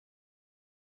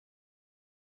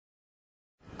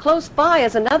Close by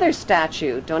is another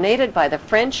statue donated by the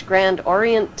French Grand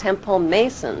Orient Temple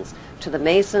Masons to the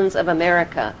Masons of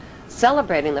America,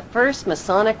 celebrating the first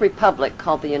Masonic republic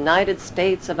called the United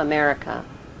States of America.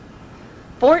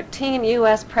 14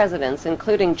 U.S. presidents,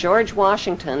 including George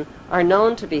Washington, are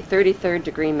known to be 33rd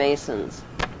degree Masons.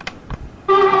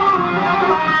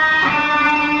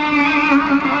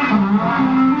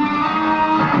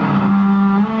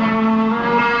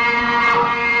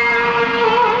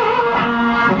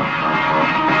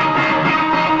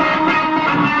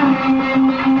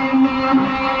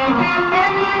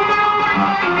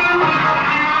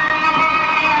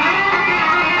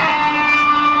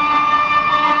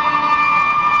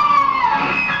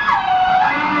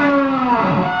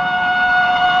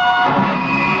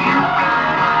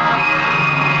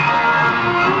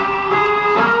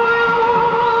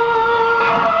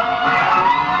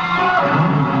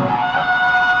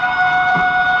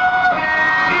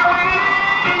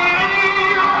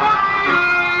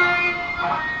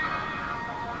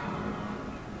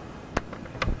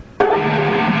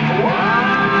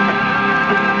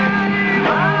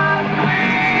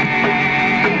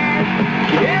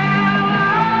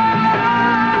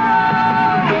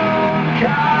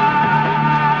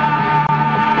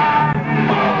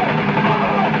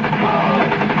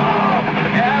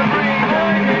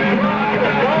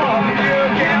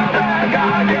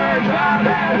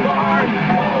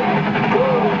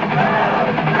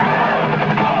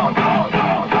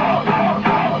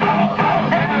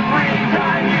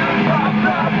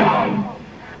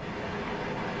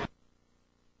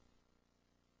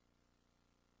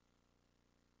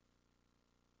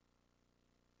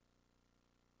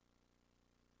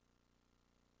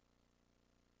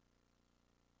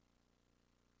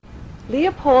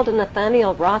 Leopold and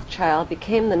Nathaniel Rothschild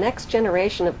became the next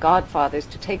generation of godfathers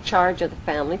to take charge of the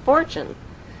family fortune.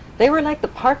 They were like the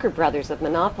Parker brothers of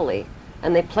Monopoly,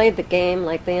 and they played the game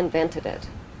like they invented it.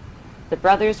 The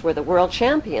brothers were the world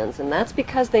champions, and that's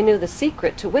because they knew the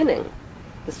secret to winning.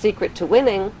 The secret to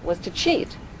winning was to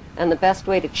cheat, and the best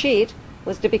way to cheat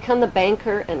was to become the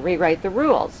banker and rewrite the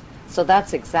rules, so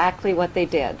that's exactly what they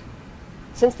did.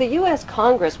 Since the U.S.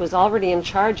 Congress was already in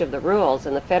charge of the rules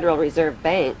in the Federal Reserve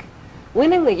Bank,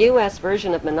 winning the U.S.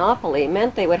 version of Monopoly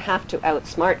meant they would have to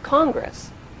outsmart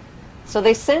Congress. So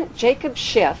they sent Jacob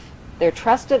Schiff, their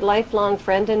trusted lifelong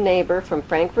friend and neighbor from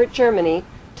Frankfurt, Germany,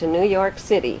 to New York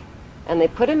City, and they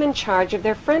put him in charge of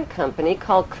their front company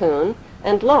called Kuhn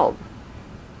and Loeb.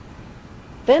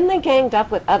 Then they ganged up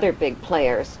with other big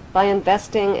players by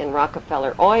investing in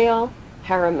Rockefeller Oil,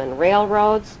 Harriman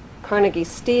Railroads, Carnegie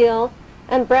Steel,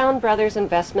 and Brown Brothers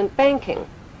Investment Banking.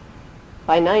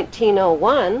 By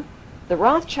 1901, the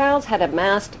Rothschilds had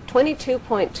amassed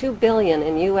 $22.2 billion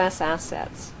in U.S.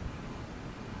 assets.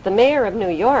 The mayor of New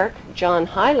York, John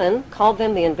Hylan, called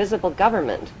them the invisible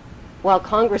government, while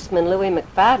Congressman Louis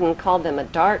McFadden called them a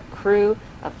dark crew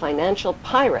of financial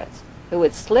pirates who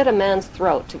would slit a man's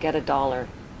throat to get $1.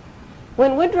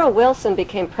 When Woodrow Wilson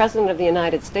became President of the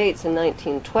United States in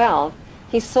 1912,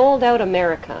 he sold out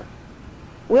America.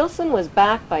 Wilson was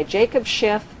backed by Jacob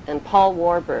Schiff and Paul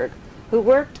Warburg, who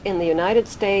worked in the United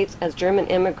States as German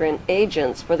immigrant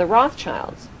agents for the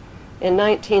Rothschilds. In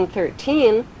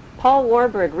 1913, Paul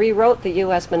Warburg rewrote the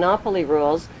U.S. monopoly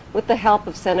rules with the help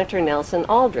of Senator Nelson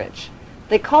Aldrich.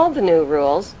 They called the new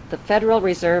rules the Federal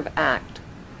Reserve Act.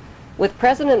 With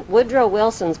President Woodrow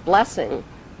Wilson's blessing,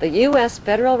 the U.S.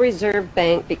 Federal Reserve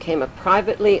Bank became a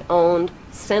privately owned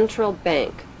central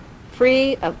bank,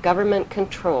 free of government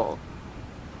control.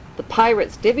 The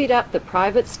pirates divvied up the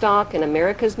private stock in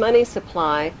America's money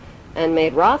supply and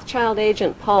made Rothschild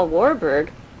agent Paul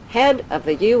Warburg head of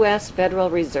the U.S. Federal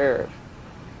Reserve.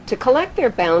 To collect their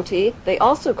bounty, they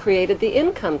also created the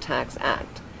Income Tax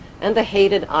Act and the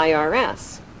hated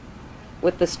IRS.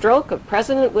 With the stroke of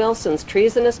President Wilson's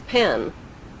treasonous pen,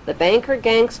 the banker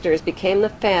gangsters became the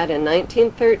Fed in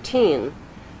 1913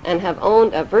 and have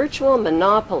owned a virtual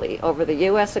monopoly over the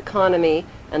U.S. economy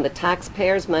and the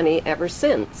taxpayers' money ever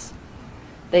since.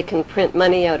 They can print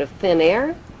money out of thin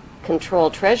air, control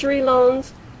treasury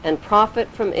loans, and profit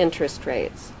from interest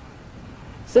rates.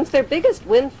 Since their biggest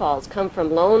windfalls come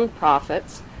from loan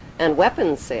profits and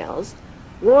weapons sales,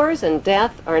 wars and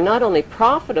death are not only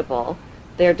profitable,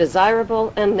 they're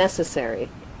desirable and necessary.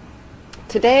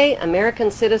 Today, American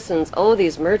citizens owe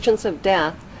these merchants of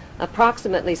death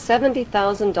approximately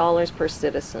 $70,000 per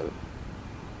citizen.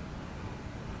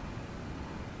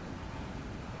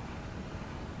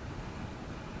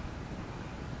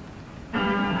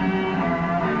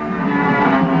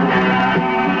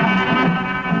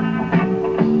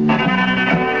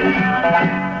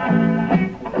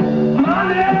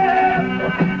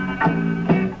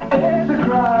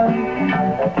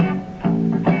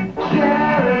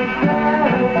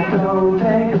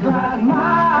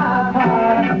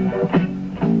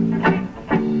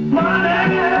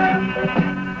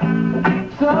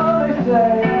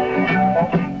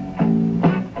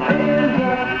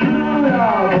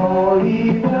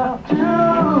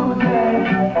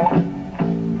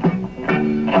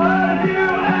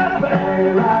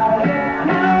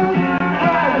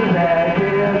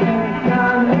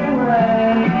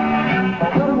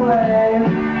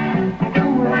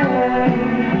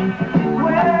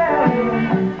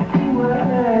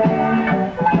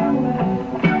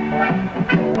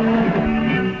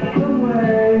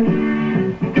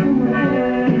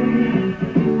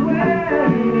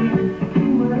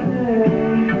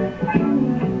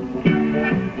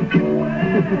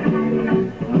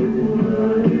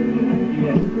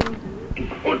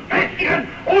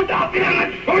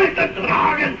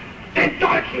 zurückgetragen, den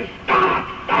deutschen Staat,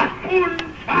 das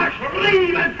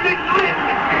unverschrieben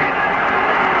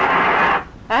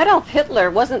Adolf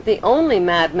Hitler wasn't the only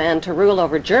madman to rule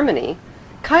over Germany.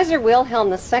 Kaiser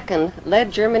Wilhelm II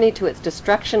led Germany to its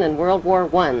destruction in World War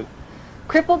I.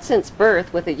 Crippled since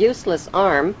birth with a useless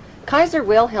arm, Kaiser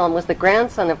Wilhelm was the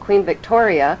grandson of Queen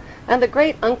Victoria and the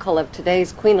great-uncle of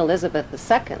today's Queen Elizabeth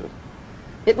II.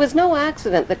 It was no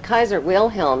accident that Kaiser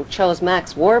Wilhelm chose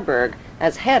Max Warburg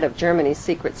as head of Germany's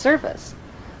Secret Service.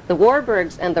 The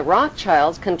Warburgs and the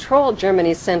Rothschilds controlled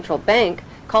Germany's central bank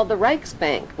called the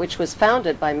Reichsbank, which was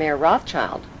founded by Mayer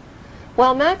Rothschild.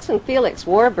 While Max and Felix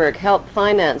Warburg helped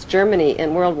finance Germany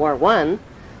in World War I,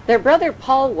 their brother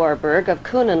Paul Warburg of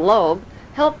Kuhn and Loeb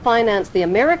helped finance the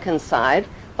American side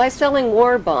by selling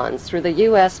war bonds through the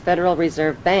U.S. Federal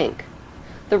Reserve Bank.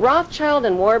 The Rothschild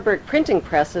and Warburg printing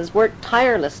presses worked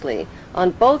tirelessly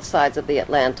on both sides of the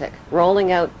Atlantic,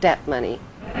 rolling out debt money.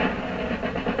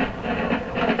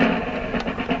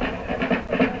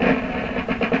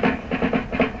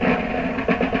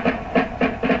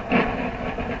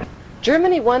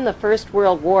 Germany won the First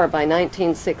World War by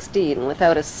 1916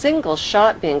 without a single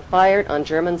shot being fired on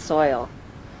German soil.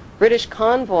 British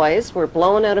convoys were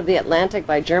blown out of the Atlantic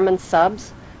by German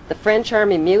subs, the French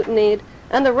army mutinied,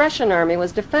 and the Russian army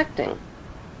was defecting.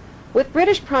 With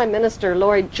British Prime Minister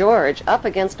Lloyd George up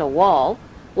against a wall,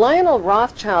 Lionel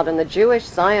Rothschild and the Jewish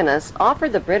Zionists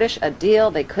offered the British a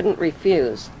deal they couldn't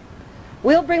refuse.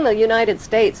 "We'll bring the United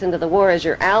States into the war as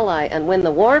your ally and win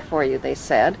the war for you," they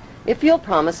said, "if you'll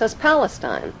promise us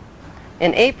Palestine."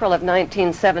 In April of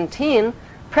 1917,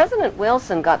 President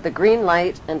Wilson got the green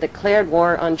light and declared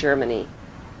war on Germany.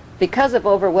 Because of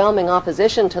overwhelming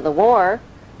opposition to the war,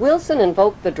 Wilson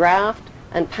invoked the draft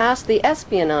and passed the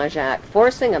Espionage Act,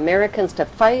 forcing Americans to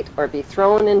fight or be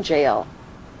thrown in jail.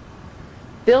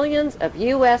 Billions of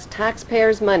U.S.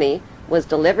 taxpayers' money was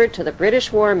delivered to the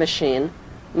British war machine,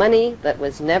 money that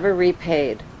was never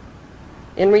repaid.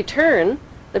 In return,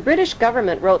 the British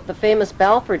government wrote the famous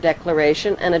Balfour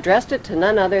Declaration and addressed it to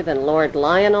none other than Lord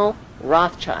Lionel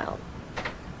Rothschild.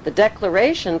 The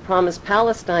declaration promised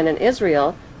Palestine and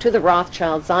Israel to the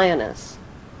Rothschild Zionists.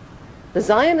 The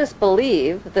Zionists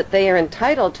believe that they are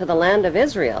entitled to the land of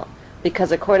Israel because,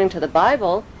 according to the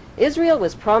Bible, Israel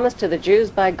was promised to the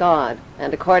Jews by God,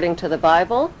 and according to the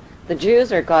Bible, the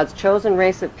Jews are God's chosen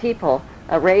race of people,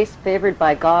 a race favored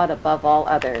by God above all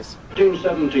others.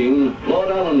 1817, Lord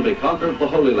Allenby conquered the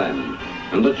Holy Land,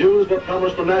 and the Jews were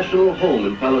promised a national home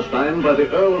in Palestine by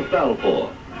the Earl of Balfour,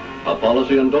 a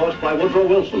policy endorsed by Woodrow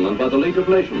Wilson and by the League of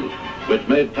Nations, which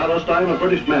made Palestine a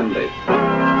British mandate.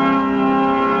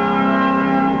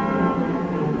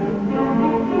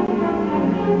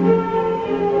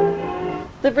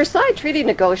 The Versailles Treaty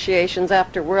negotiations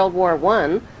after World War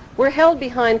I were held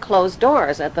behind closed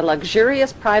doors at the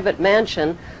luxurious private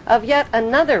mansion of yet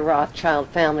another Rothschild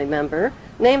family member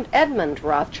named Edmund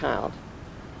Rothschild.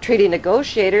 Treaty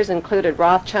negotiators included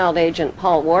Rothschild agent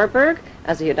Paul Warburg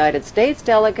as a United States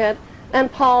delegate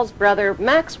and Paul's brother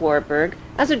Max Warburg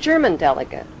as a German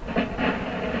delegate.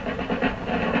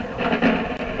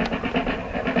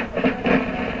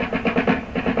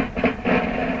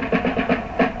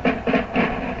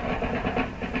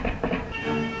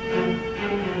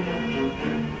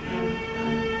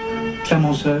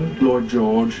 Clemenceau, Lord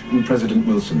George, and President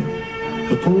Wilson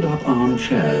have pulled up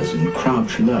armchairs and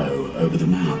crouched low over the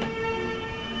map.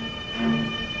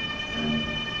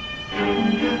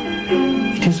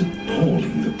 It is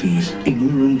appalling that these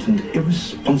ignorant and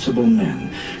irresponsible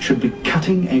men should be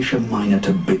cutting Asia Minor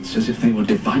to bits as if they were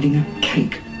dividing a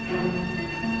cake.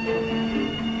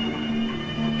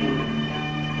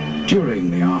 During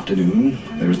the afternoon,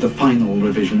 there is the final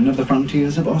revision of the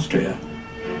frontiers of Austria.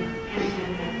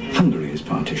 Hungary is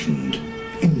partitioned,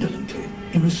 indolently,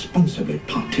 irresponsibly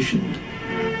partitioned.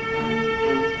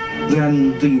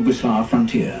 Then the Yugoslav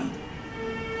frontier.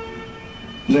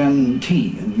 Then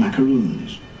tea and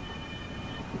macaroons.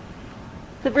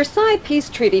 The Versailles Peace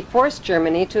Treaty forced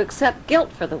Germany to accept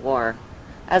guilt for the war.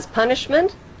 As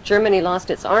punishment, Germany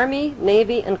lost its army,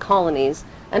 navy, and colonies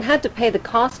and had to pay the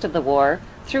cost of the war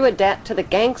through a debt to the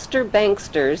gangster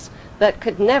banksters that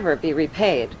could never be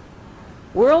repaid.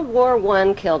 World War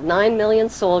I killed 9 million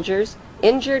soldiers,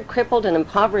 injured, crippled, and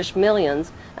impoverished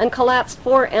millions, and collapsed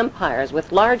 4 empires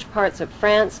with large parts of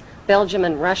France, Belgium,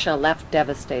 and Russia left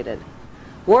devastated.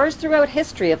 Wars throughout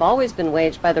history have always been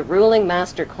waged by the ruling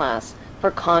master class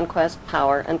for conquest,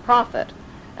 power, and profit,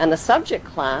 and the subject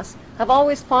class have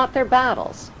always fought their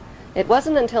battles. It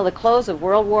wasn't until the close of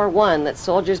World War I that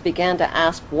soldiers began to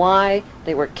ask why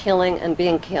they were killing and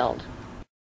being killed.